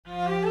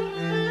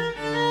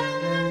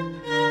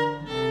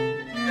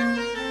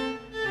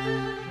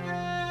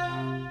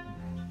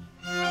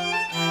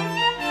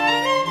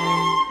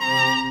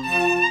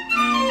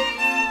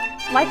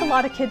Like a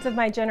lot of kids of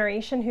my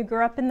generation who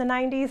grew up in the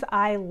 90s,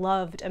 I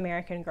loved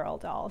American Girl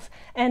dolls,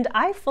 and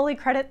I fully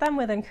credit them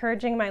with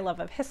encouraging my love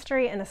of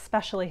history and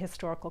especially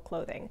historical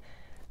clothing.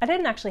 I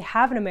didn't actually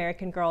have an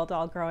American Girl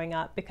doll growing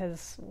up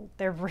because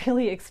they're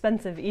really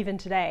expensive even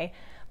today,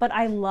 but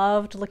I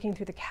loved looking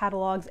through the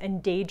catalogs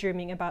and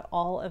daydreaming about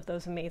all of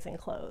those amazing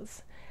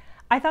clothes.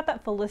 I thought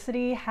that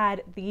Felicity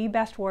had the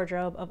best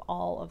wardrobe of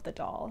all of the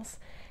dolls.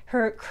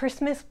 Her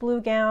Christmas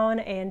blue gown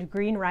and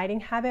green riding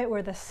habit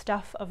were the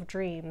stuff of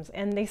dreams,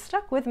 and they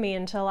stuck with me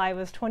until I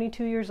was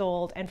 22 years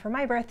old and for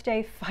my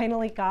birthday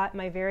finally got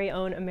my very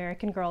own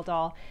American Girl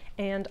doll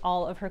and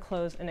all of her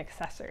clothes and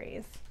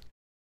accessories.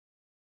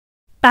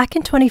 Back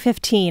in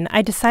 2015,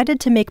 I decided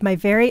to make my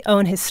very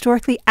own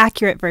historically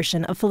accurate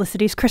version of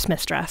Felicity's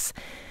Christmas dress.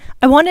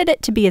 I wanted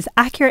it to be as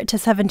accurate to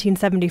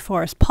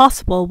 1774 as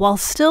possible while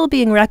still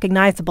being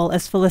recognizable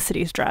as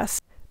Felicity's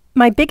dress.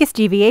 My biggest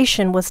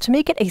deviation was to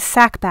make it a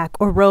sacque back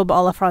or robe a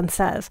la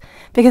francaise,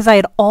 because I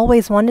had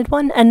always wanted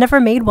one and never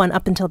made one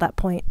up until that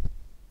point.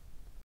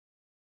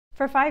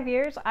 For 5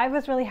 years, I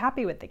was really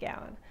happy with the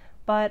gown,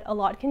 but a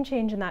lot can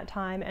change in that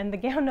time and the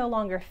gown no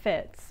longer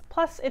fits.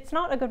 Plus, it's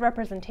not a good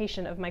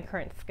representation of my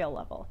current skill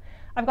level.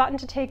 I've gotten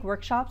to take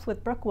workshops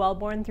with Brooke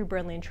Wellborn through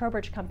Burnley &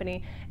 Trowbridge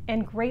Company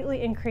and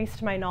greatly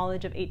increased my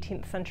knowledge of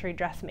 18th century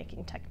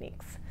dressmaking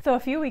techniques. So a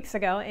few weeks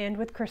ago, and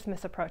with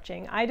Christmas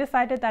approaching, I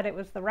decided that it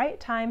was the right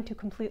time to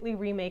completely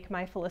remake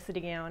my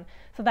Felicity gown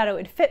so that it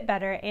would fit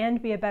better and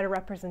be a better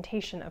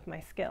representation of my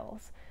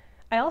skills.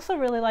 I also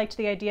really liked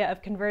the idea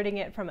of converting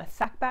it from a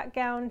sacque back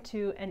gown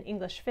to an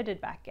English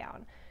fitted back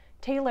gown.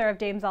 Taylor of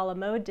Dames a la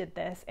Mode did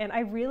this, and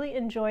I really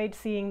enjoyed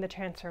seeing the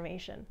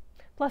transformation.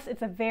 Plus,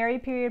 it's a very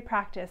period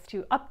practice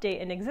to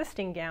update an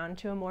existing gown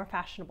to a more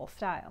fashionable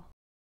style.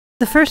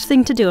 The first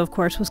thing to do, of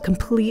course, was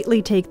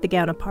completely take the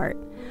gown apart.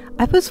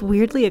 I was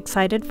weirdly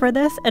excited for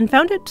this and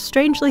found it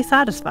strangely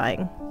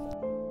satisfying.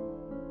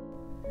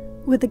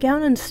 With the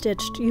gown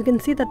unstitched, you can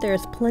see that there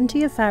is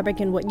plenty of fabric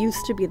in what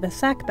used to be the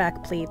sacque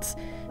back pleats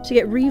to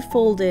get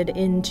refolded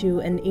into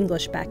an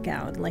English back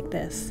gown like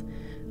this.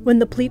 When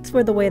the pleats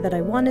were the way that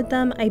I wanted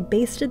them, I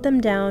basted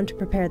them down to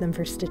prepare them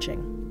for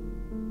stitching.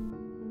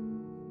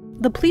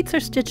 The pleats are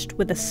stitched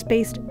with a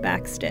spaced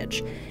back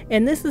stitch,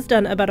 and this is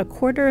done about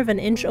 1/4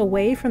 inch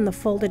away from the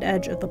folded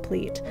edge of the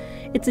pleat.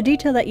 It's a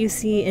detail that you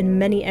see in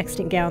many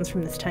extant gowns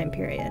from this time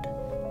period.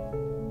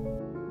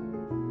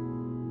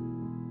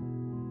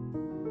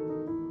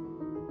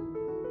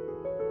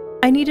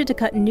 I needed to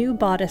cut new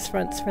bodice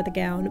fronts for the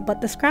gown,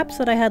 but the scraps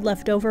that I had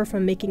left over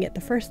from making it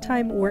the first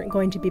time weren't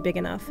going to be big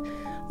enough.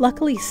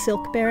 Luckily,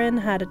 Silk Baron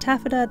had a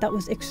taffeta that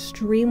was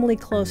extremely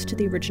close to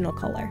the original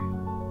color.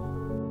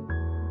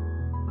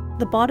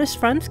 The bodice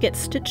fronts get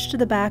stitched to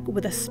the back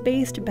with a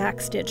spaced back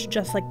stitch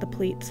just like the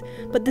pleats,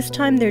 but this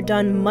time they're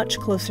done much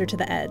closer to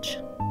the edge.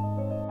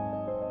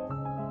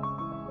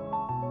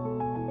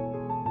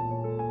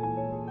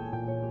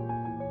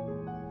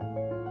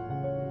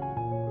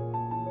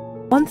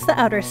 Once the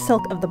outer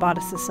silk of the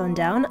bodice is sewn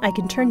down, I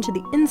can turn to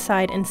the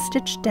inside and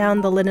stitch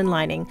down the linen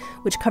lining,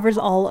 which covers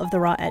all of the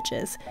raw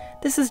edges.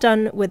 This is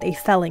done with a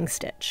felling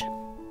stitch.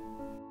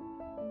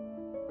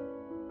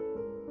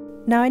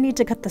 Now I need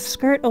to cut the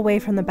skirt away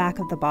from the back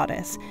of the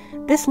bodice.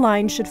 This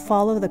line should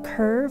follow the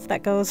curve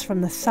that goes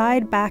from the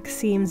side back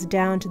seams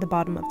down to the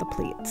bottom of the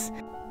pleats.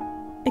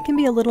 It can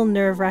be a little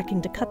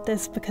nerve-wracking to cut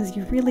this because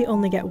you really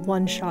only get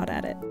one shot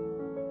at it.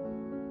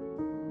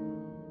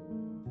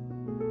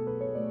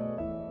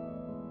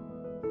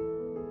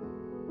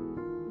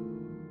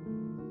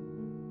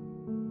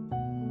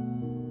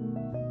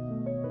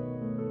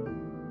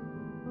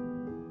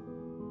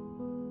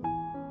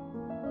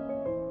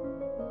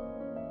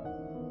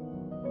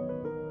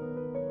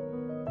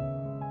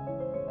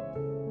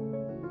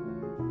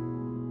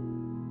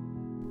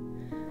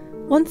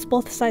 Once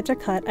both sides are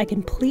cut, I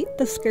can pleat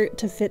the skirt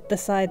to fit the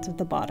sides of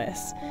the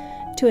bodice.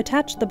 To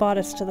attach the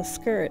bodice to the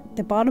skirt,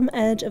 the bottom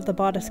edge of the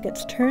bodice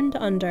gets turned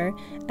under,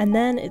 and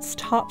then it's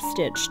top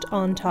stitched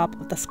on top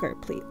of the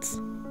skirt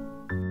pleats.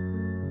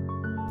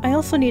 I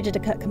also needed to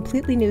cut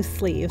completely new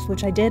sleeves,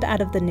 which I did out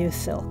of the new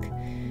silk.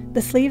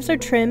 The sleeves are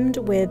trimmed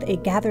with a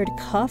gathered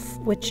cuff,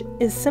 which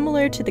is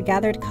similar to the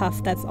gathered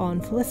cuff that's on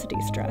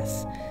Felicity's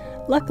dress.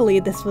 Luckily,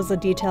 this was a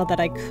detail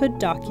that I could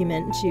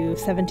document to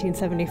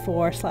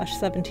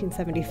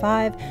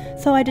 1774/1775,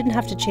 so I didn't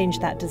have to change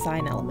that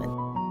design element.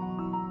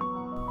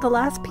 The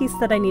last piece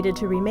that I needed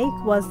to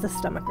remake was the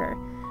stomacher.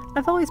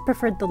 I've always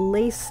preferred the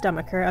lace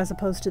stomacher as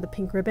opposed to the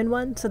pink ribbon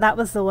one, so that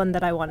was the one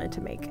that I wanted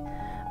to make.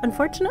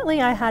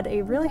 Unfortunately, I had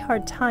a really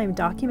hard time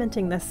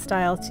documenting this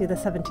style to the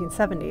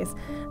 1770s.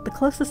 The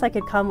closest I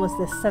could come was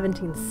this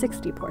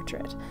 1760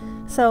 portrait.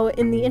 So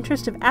in the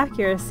interest of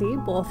accuracy,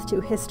 both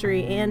to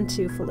history and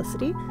to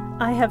Felicity,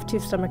 I have two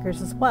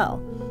stomachers as well.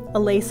 A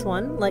lace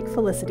one, like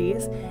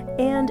Felicity's,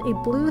 and a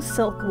blue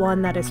silk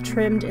one that is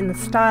trimmed in the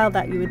style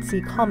that you would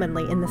see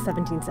commonly in the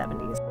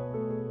 1770s.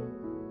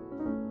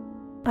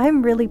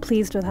 I'm really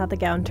pleased with how the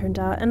gown turned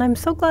out, and I'm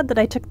so glad that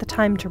I took the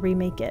time to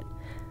remake it.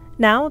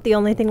 Now, the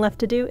only thing left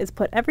to do is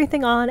put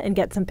everything on and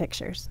get some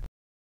pictures.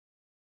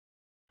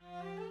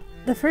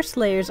 The first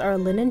layers are a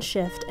linen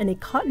shift and a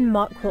cotton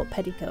mock quilt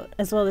petticoat,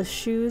 as well as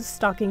shoes,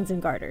 stockings, and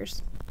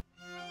garters.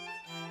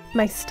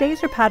 My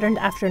stays are patterned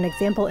after an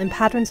example in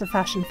Patterns of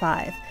Fashion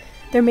 5.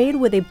 They're made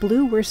with a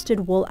blue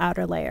worsted wool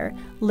outer layer,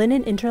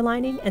 linen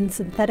interlining, and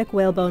synthetic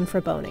whalebone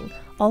for boning.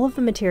 All of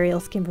the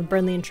materials came from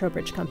Burnley and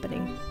Trowbridge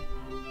Company.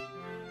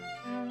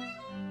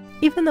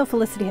 Even though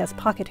Felicity has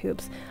pocket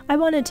hoops, I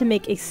wanted to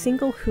make a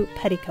single hoop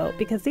petticoat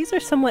because these are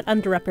somewhat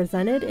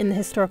underrepresented in the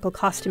historical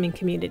costuming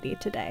community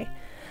today.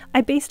 I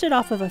based it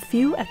off of a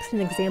few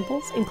excellent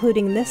examples,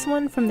 including this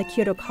one from the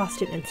Kyoto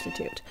Costume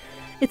Institute.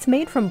 It's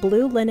made from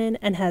blue linen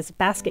and has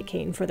basket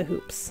cane for the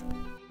hoops.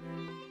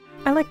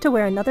 I like to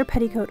wear another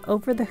petticoat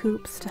over the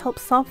hoops to help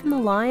soften the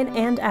line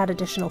and add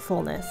additional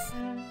fullness.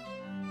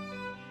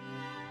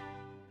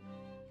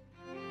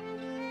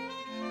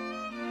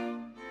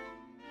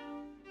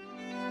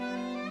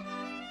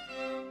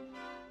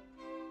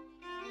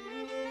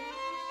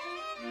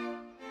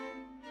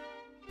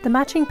 The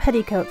matching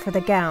petticoat for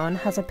the gown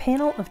has a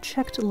panel of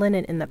checked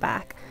linen in the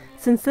back,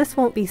 since this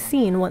won't be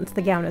seen once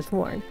the gown is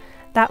worn.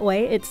 That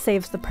way, it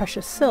saves the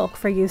precious silk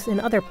for use in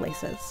other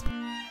places.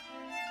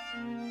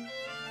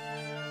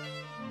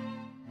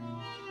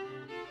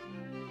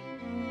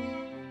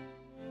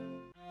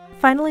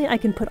 Finally, I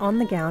can put on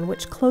the gown,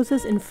 which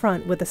closes in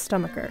front with a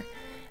stomacher.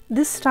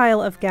 This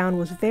style of gown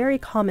was very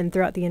common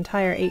throughout the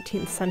entire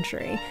 18th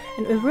century,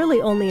 and it was really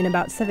only in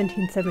about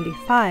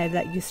 1775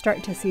 that you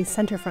start to see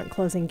center-front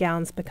closing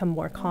gowns become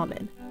more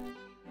common.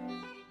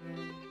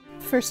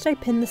 First, I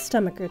pin the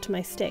stomacher to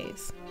my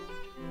stays.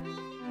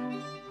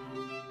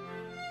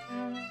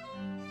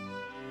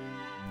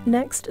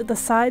 Next, the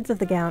sides of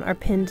the gown are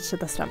pinned to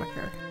the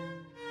stomacher.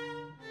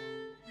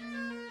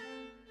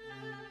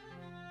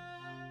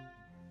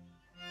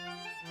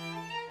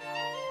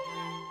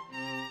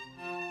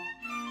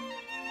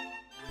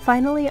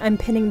 Finally, I'm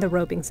pinning the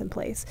robings in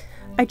place.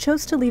 I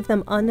chose to leave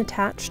them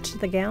unattached to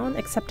the gown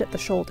except at the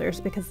shoulders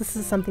because this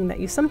is something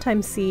that you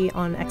sometimes see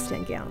on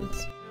extant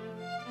gowns.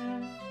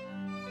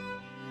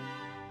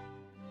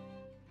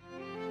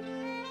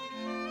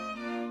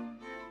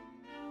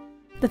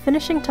 The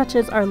finishing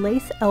touches are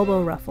lace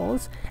elbow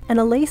ruffles and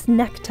a lace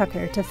neck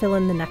tucker to fill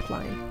in the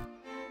neckline.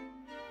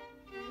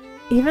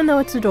 Even though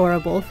it's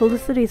adorable,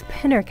 Felicity's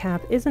pinner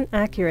cap isn't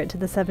accurate to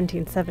the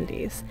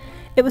 1770s.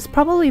 It was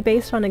probably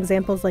based on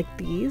examples like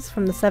these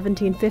from the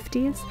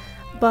 1750s,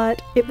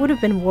 but it would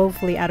have been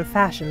woefully out of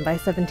fashion by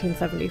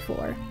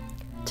 1774.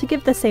 To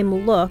give the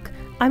same look,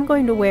 I'm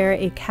going to wear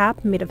a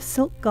cap made of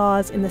silk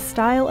gauze in the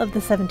style of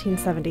the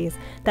 1770s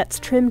that's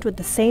trimmed with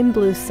the same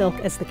blue silk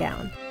as the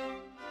gown.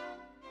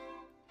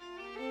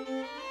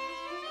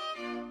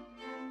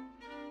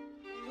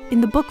 In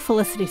the book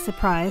Felicity's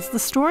Surprise, the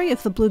story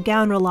of the blue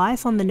gown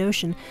relies on the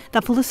notion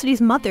that Felicity's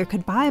mother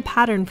could buy a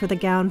pattern for the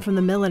gown from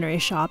the millinery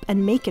shop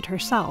and make it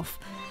herself.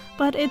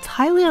 But it's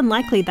highly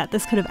unlikely that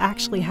this could have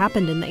actually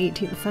happened in the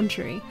 18th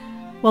century.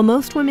 While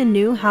most women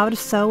knew how to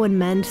sew and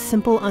mend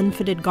simple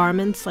unfitted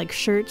garments like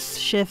shirts,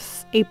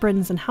 shifts,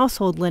 aprons, and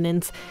household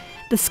linens,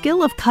 the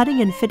skill of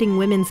cutting and fitting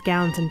women's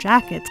gowns and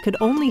jackets could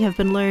only have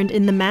been learned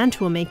in the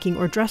mantua making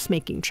or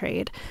dressmaking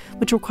trade,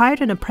 which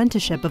required an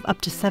apprenticeship of up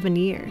to 7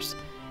 years.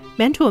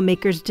 Mantua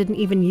makers didn't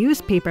even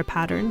use paper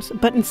patterns,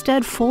 but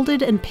instead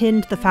folded and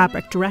pinned the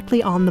fabric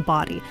directly on the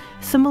body,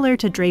 similar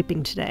to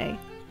draping today.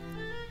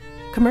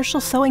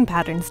 Commercial sewing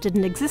patterns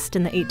didn't exist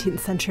in the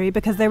 18th century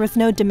because there was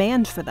no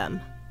demand for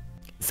them.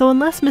 So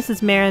unless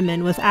Mrs.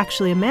 Merriman was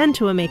actually a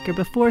mantua maker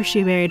before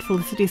she married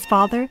Felicity's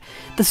father,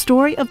 the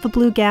story of the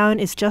blue gown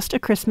is just a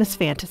Christmas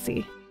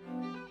fantasy.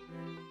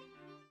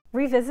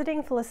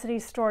 Revisiting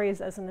Felicity's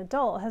stories as an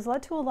adult has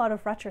led to a lot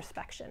of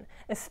retrospection,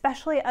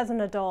 especially as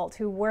an adult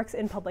who works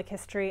in public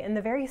history in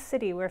the very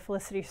city where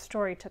Felicity's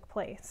story took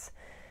place.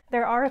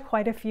 There are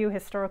quite a few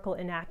historical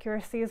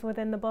inaccuracies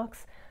within the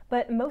books,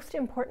 but most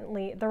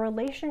importantly, the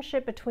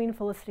relationship between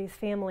Felicity's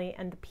family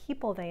and the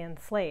people they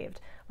enslaved,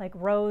 like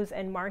Rose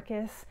and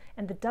Marcus,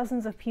 and the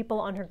dozens of people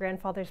on her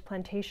grandfather's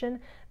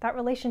plantation, that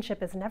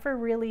relationship is never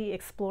really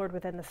explored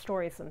within the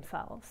stories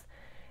themselves.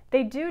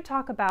 They do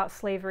talk about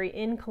slavery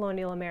in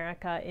colonial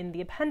America in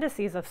the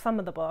appendices of some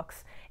of the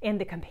books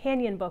and the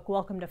companion book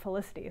Welcome to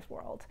Felicity's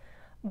World.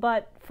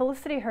 But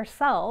Felicity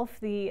herself,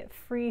 the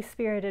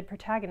free-spirited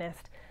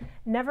protagonist,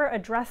 never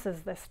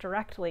addresses this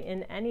directly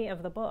in any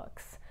of the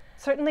books.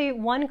 Certainly,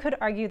 one could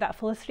argue that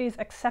Felicity's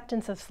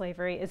acceptance of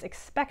slavery is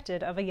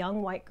expected of a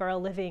young white girl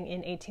living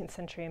in 18th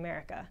century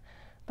America.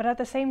 But at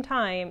the same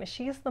time,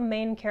 she's the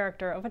main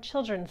character of a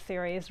children's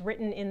series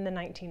written in the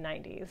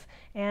 1990s,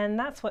 and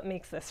that's what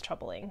makes this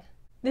troubling.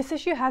 This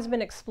issue has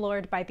been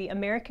explored by the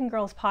American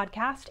Girls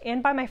podcast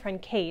and by my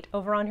friend Kate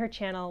over on her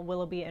channel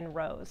Willoughby and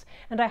Rose,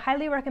 and I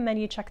highly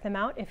recommend you check them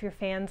out if you're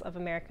fans of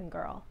American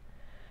Girl.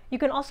 You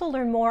can also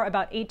learn more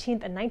about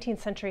 18th and 19th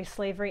century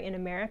slavery in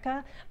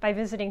America by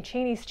visiting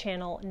Cheney's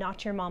channel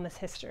Not Your Mama's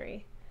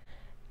History.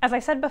 As I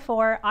said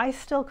before, I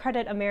still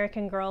credit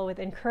American Girl with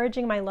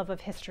encouraging my love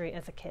of history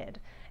as a kid.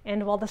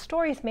 And while the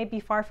stories may be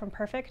far from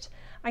perfect,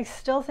 I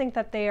still think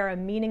that they are a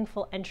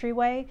meaningful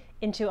entryway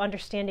into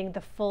understanding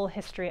the full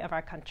history of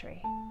our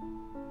country.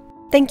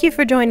 Thank you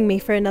for joining me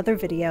for another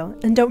video,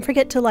 and don't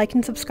forget to like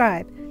and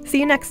subscribe. See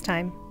you next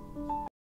time!